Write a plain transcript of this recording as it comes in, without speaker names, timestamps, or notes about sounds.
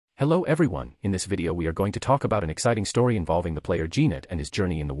Hello everyone, in this video we are going to talk about an exciting story involving the player Jeannot and his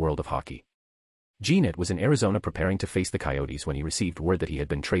journey in the world of hockey. Jeannot was in Arizona preparing to face the Coyotes when he received word that he had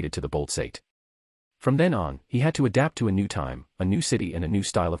been traded to the Bold State. From then on, he had to adapt to a new time, a new city and a new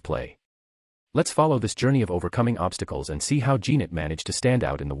style of play. Let's follow this journey of overcoming obstacles and see how Jeannot managed to stand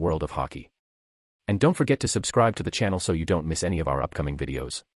out in the world of hockey. And don't forget to subscribe to the channel so you don't miss any of our upcoming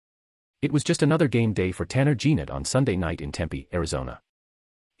videos. It was just another game day for Tanner Jeannot on Sunday night in Tempe, Arizona.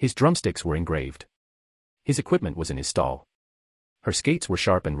 His drumsticks were engraved. His equipment was in his stall. Her skates were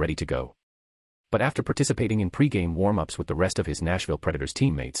sharp and ready to go. But after participating in pre-game warm-ups with the rest of his Nashville Predators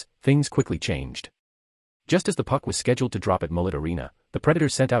teammates, things quickly changed. Just as the puck was scheduled to drop at Mullett Arena, the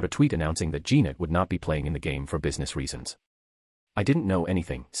Predators sent out a tweet announcing that Jeannot would not be playing in the game for business reasons. "I didn't know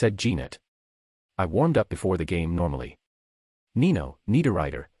anything," said Jeannot. "I warmed up before the game normally." Nino,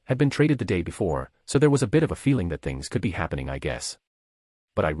 Niederreiter, had been traded the day before, so there was a bit of a feeling that things could be happening, I guess.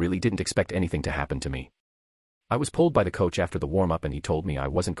 But I really didn't expect anything to happen to me. I was pulled by the coach after the warm-up and he told me I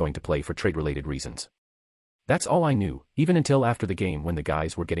wasn't going to play for trade-related reasons. That's all I knew, even until after the game when the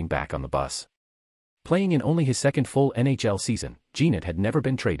guys were getting back on the bus. Playing in only his second full NHL season, Jeannot had never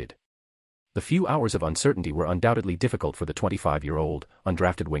been traded. The few hours of uncertainty were undoubtedly difficult for the 25-year-old,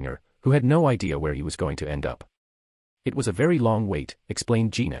 undrafted winger, who had no idea where he was going to end up. "It was a very long wait,"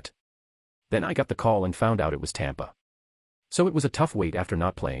 explained Jeannot. "Then I got the call and found out it was Tampa. So it was a tough wait after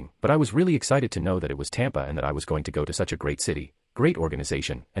not playing, but I was really excited to know that it was Tampa and that I was going to go to such a great city, great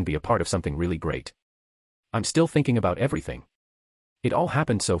organization, and be a part of something really great. I'm still thinking about everything. It all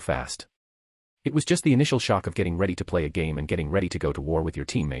happened so fast. It was just the initial shock of getting ready to play a game and getting ready to go to war with your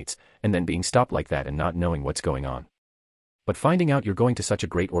teammates, and then being stopped like that and not knowing what's going on. But finding out you're going to such a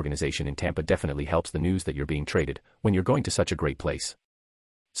great organization in Tampa definitely helps the news that you're being traded, when you're going to such a great place.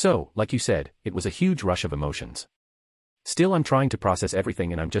 So, like you said, it was a huge rush of emotions. Still, I'm trying to process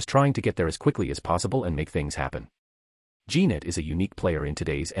everything and I'm just trying to get there as quickly as possible and make things happen." Jeannot is a unique player in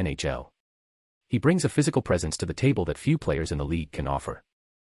today's NHL. He brings a physical presence to the table that few players in the league can offer.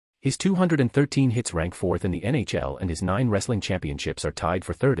 His 213 hits rank 4th in the NHL and his 9 wrestling championships are tied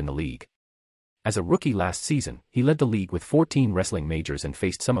for 3rd in the league. As a rookie last season, he led the league with 14 wrestling majors and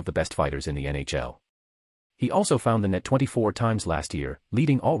faced some of the best fighters in the NHL. He also found the net 24 times last year,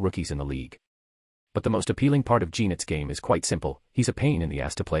 leading all rookies in the league. But the most appealing part of Jeannot's game is quite simple: he's a pain in the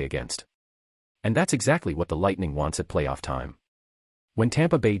ass to play against. And that's exactly what the Lightning wants at playoff time. When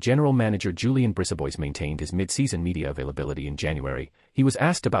Tampa Bay general manager Julien Brisebois maintained his mid-season media availability in January, he was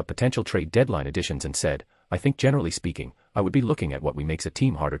asked about potential trade deadline additions and said, "I think generally speaking, I would be looking at what we makes a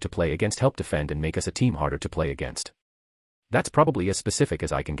team harder to play against, help defend and make us a team harder to play against. That's probably as specific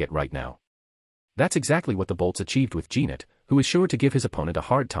as I can get right now." That's exactly what the Bolts achieved with Jeannot, who is sure to give his opponent a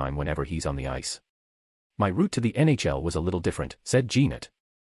hard time whenever he's on the ice. "My route to the NHL was a little different," said Jeannot.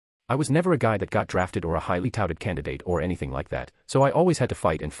 "I was never a guy that got drafted or a highly touted candidate or anything like that, so I always had to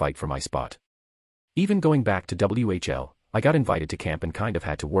fight for my spot. Even going back to WHL, I got invited to camp and kind of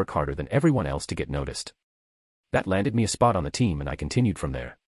had to work harder than everyone else to get noticed. That landed me a spot on the team and I continued from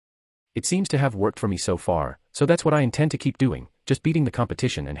there. It seems to have worked for me so far, so that's what I intend to keep doing, just beating the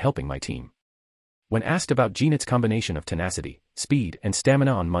competition and helping my team." When asked about Jeannot's combination of tenacity, speed, and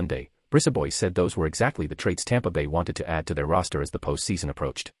stamina on Monday, Brisebois said those were exactly the traits Tampa Bay wanted to add to their roster as the postseason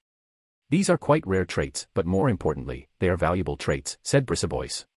approached. "These are quite rare traits, but more importantly, they are valuable traits," said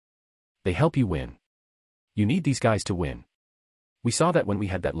Brisebois. "They help you win. You need these guys to win. We saw that when we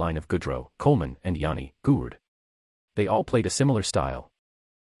had that line of Goodrow, Coleman, and Yanni Gourde. They all played a similar style.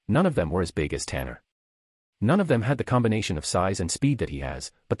 None of them were as big as Tanner. None of them had the combination of size and speed that he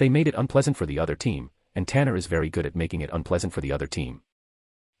has, but they made it unpleasant for the other team, and Tanner is very good at making it unpleasant for the other team.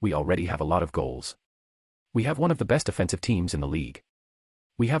 We already have a lot of goals. We have one of the best offensive teams in the league.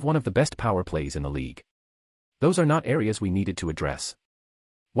 We have one of the best power plays in the league. Those are not areas we needed to address.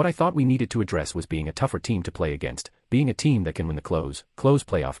 What I thought we needed to address was being a tougher team to play against, being a team that can win the close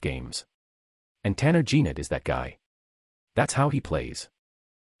playoff games. And Tanner Jeannot is that guy. That's how he plays.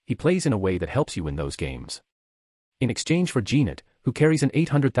 He plays in a way that helps you win those games." In exchange for Jeannot, who carries an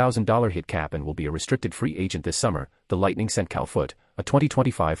 $800,000 hit cap and will be a restricted free agent this summer, the Lightning sent Cal Foote, a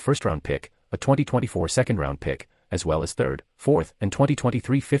 2025 first-round pick, a 2024 second-round pick, as well as 3rd, 4th, and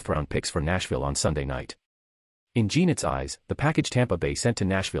 2023 fifth-round picks for Nashville on Sunday night. In Jeannot's eyes, the package Tampa Bay sent to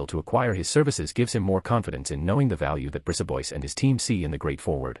Nashville to acquire his services gives him more confidence in knowing the value that Brisebois and his team see in the great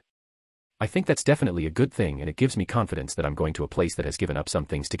forward. "I think that's definitely a good thing and it gives me confidence that I'm going to a place that has given up some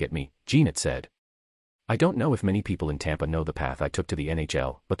things to get me," Jeannot said. "I don't know if many people in Tampa know the path I took to the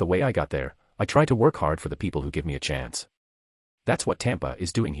NHL, but the way I got there, I try to work hard for the people who give me a chance. That's what Tampa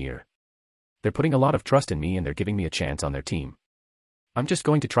is doing here. They're putting a lot of trust in me and they're giving me a chance on their team. I'm just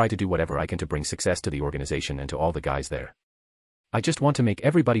going to try to do whatever I can to bring success to the organization and to all the guys there. I just want to make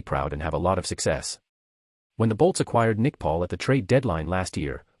everybody proud and have a lot of success. When the Bolts acquired Nick Paul at the trade deadline last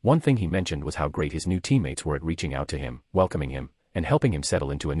year, one thing he mentioned was how great his new teammates were at reaching out to him, welcoming him, and helping him settle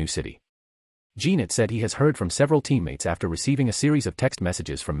into a new city. Jeannot said he has heard from several teammates after receiving a series of text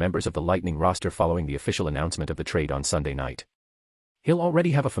messages from members of the Lightning roster following the official announcement of the trade on Sunday night. He'll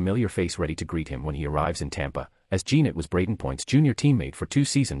already have a familiar face ready to greet him when he arrives in Tampa, as Jeannot was Braden Point's junior teammate for 2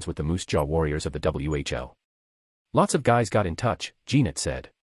 seasons with the Moose Jaw Warriors of the WHL. Lots of guys got in touch, Jeannot said.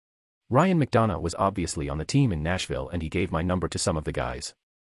 Ryan McDonough was obviously on the team in Nashville and he gave my number to some of the guys.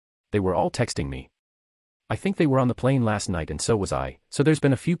 They were all texting me. I think they were on the plane last night and so was I, so there's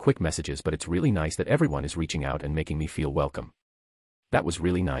been a few quick messages, but it's really nice that everyone is reaching out and making me feel welcome. That was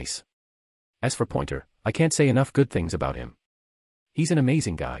really nice. As for Pointer, I can't say enough good things about him. He's an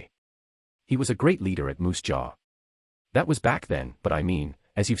amazing guy. He was a great leader at Moose Jaw. That was back then, but I mean,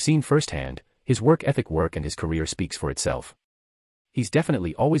 as you've seen firsthand, his work ethic and his career speaks for itself. He's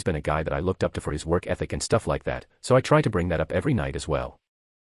definitely always been a guy that I looked up to for his work ethic and stuff like that, so I try to bring that up every night as well.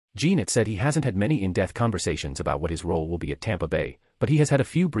 Jeannot said he hasn't had many in-depth conversations about what his role will be at Tampa Bay, but he has had a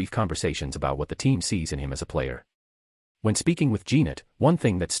few brief conversations about what the team sees in him as a player. When speaking with Jeannot, one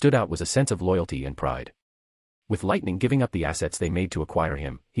thing that stood out was a sense of loyalty and pride. With Lightning giving up the assets they made to acquire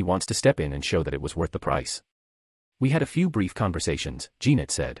him, he wants to step in and show that it was worth the price. We had a few brief conversations,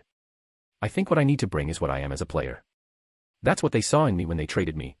 Jeannot said. I think what I need to bring is what I am as a player. That's what they saw in me when they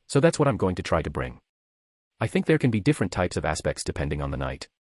traded me, so that's what I'm going to try to bring. I think there can be different types of aspects depending on the night.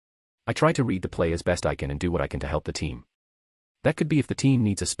 I try to read the play as best I can and do what I can to help the team. That could be if the team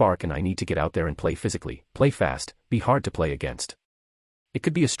needs a spark and I need to get out there and play physically, play fast, be hard to play against. It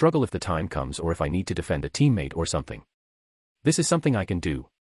could be a struggle if the time comes or if I need to defend a teammate or something. This is something I can do.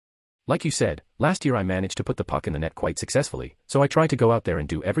 Like you said, last year I managed to put the puck in the net quite successfully, so I try to go out there and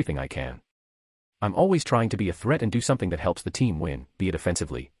do everything I can. I'm always trying to be a threat and do something that helps the team win, be it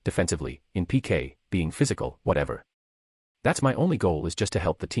offensively, defensively, in PK, being physical, whatever. That's my only goal, is just to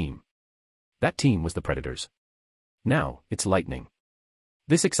help the team. That team was the Predators. Now, it's Lightning.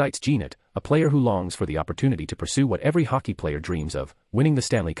 This excites Jeannot, a player who longs for the opportunity to pursue what every hockey player dreams of, winning the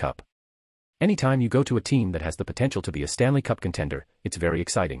Stanley Cup. Anytime you go to a team that has the potential to be a Stanley Cup contender, it's very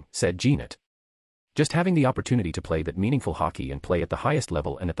exciting, said Jeannot. Just having the opportunity to play that meaningful hockey and play at the highest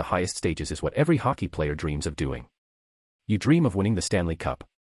level and at the highest stages is what every hockey player dreams of doing. You dream of winning the Stanley Cup.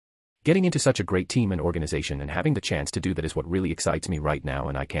 Getting into such a great team and organization and having the chance to do that is what really excites me right now,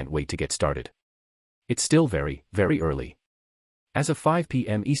 and I can't wait to get started. It's still very, very early. As of 5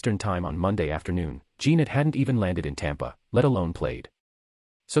 p.m. Eastern Time on Monday afternoon, Jeannot hadn't even landed in Tampa, let alone played.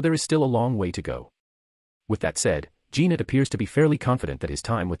 So there is still a long way to go. With that said, Jeannot appears to be fairly confident that his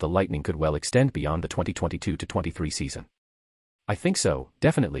time with the Lightning could well extend beyond the 2022-23 season. I think so,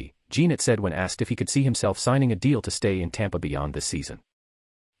 definitely, Jeannot said when asked if he could see himself signing a deal to stay in Tampa beyond this season.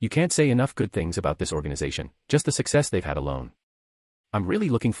 You can't say enough good things about this organization, just the success they've had alone. I'm really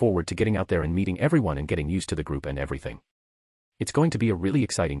looking forward to getting out there and meeting everyone and getting used to the group and everything. It's going to be a really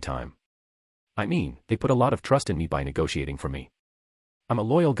exciting time. I mean, they put a lot of trust in me by negotiating for me. I'm a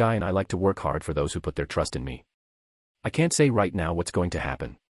loyal guy and I like to work hard for those who put their trust in me. I can't say right now what's going to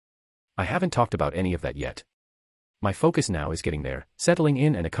happen. I haven't talked about any of that yet. My focus now is getting there, settling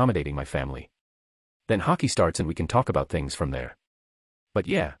in and accommodating my family. Then hockey starts and we can talk about things from there. But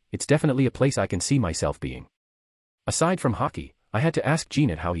yeah, it's definitely a place I can see myself being. Aside from hockey, I had to ask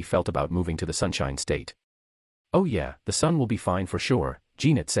Jeannot how he felt about moving to the Sunshine State. Oh yeah, the sun will be fine for sure,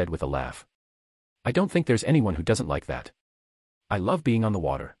 Jeannot said with a laugh. I don't think there's anyone who doesn't like that. I love being on the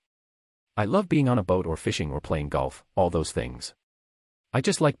water. I love being on a boat or fishing or playing golf, all those things. I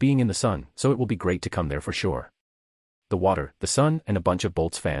just like being in the sun, so it will be great to come there for sure. The water, the sun, and a bunch of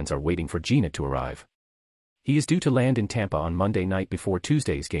Bolts fans are waiting for Jeannot to arrive. He is due to land in Tampa on Monday night before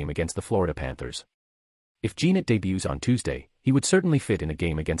Tuesday's game against the Florida Panthers. If Jeannot debuts on Tuesday, he would certainly fit in a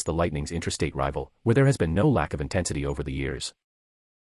game against the Lightning's interstate rival, where there has been no lack of intensity over the years.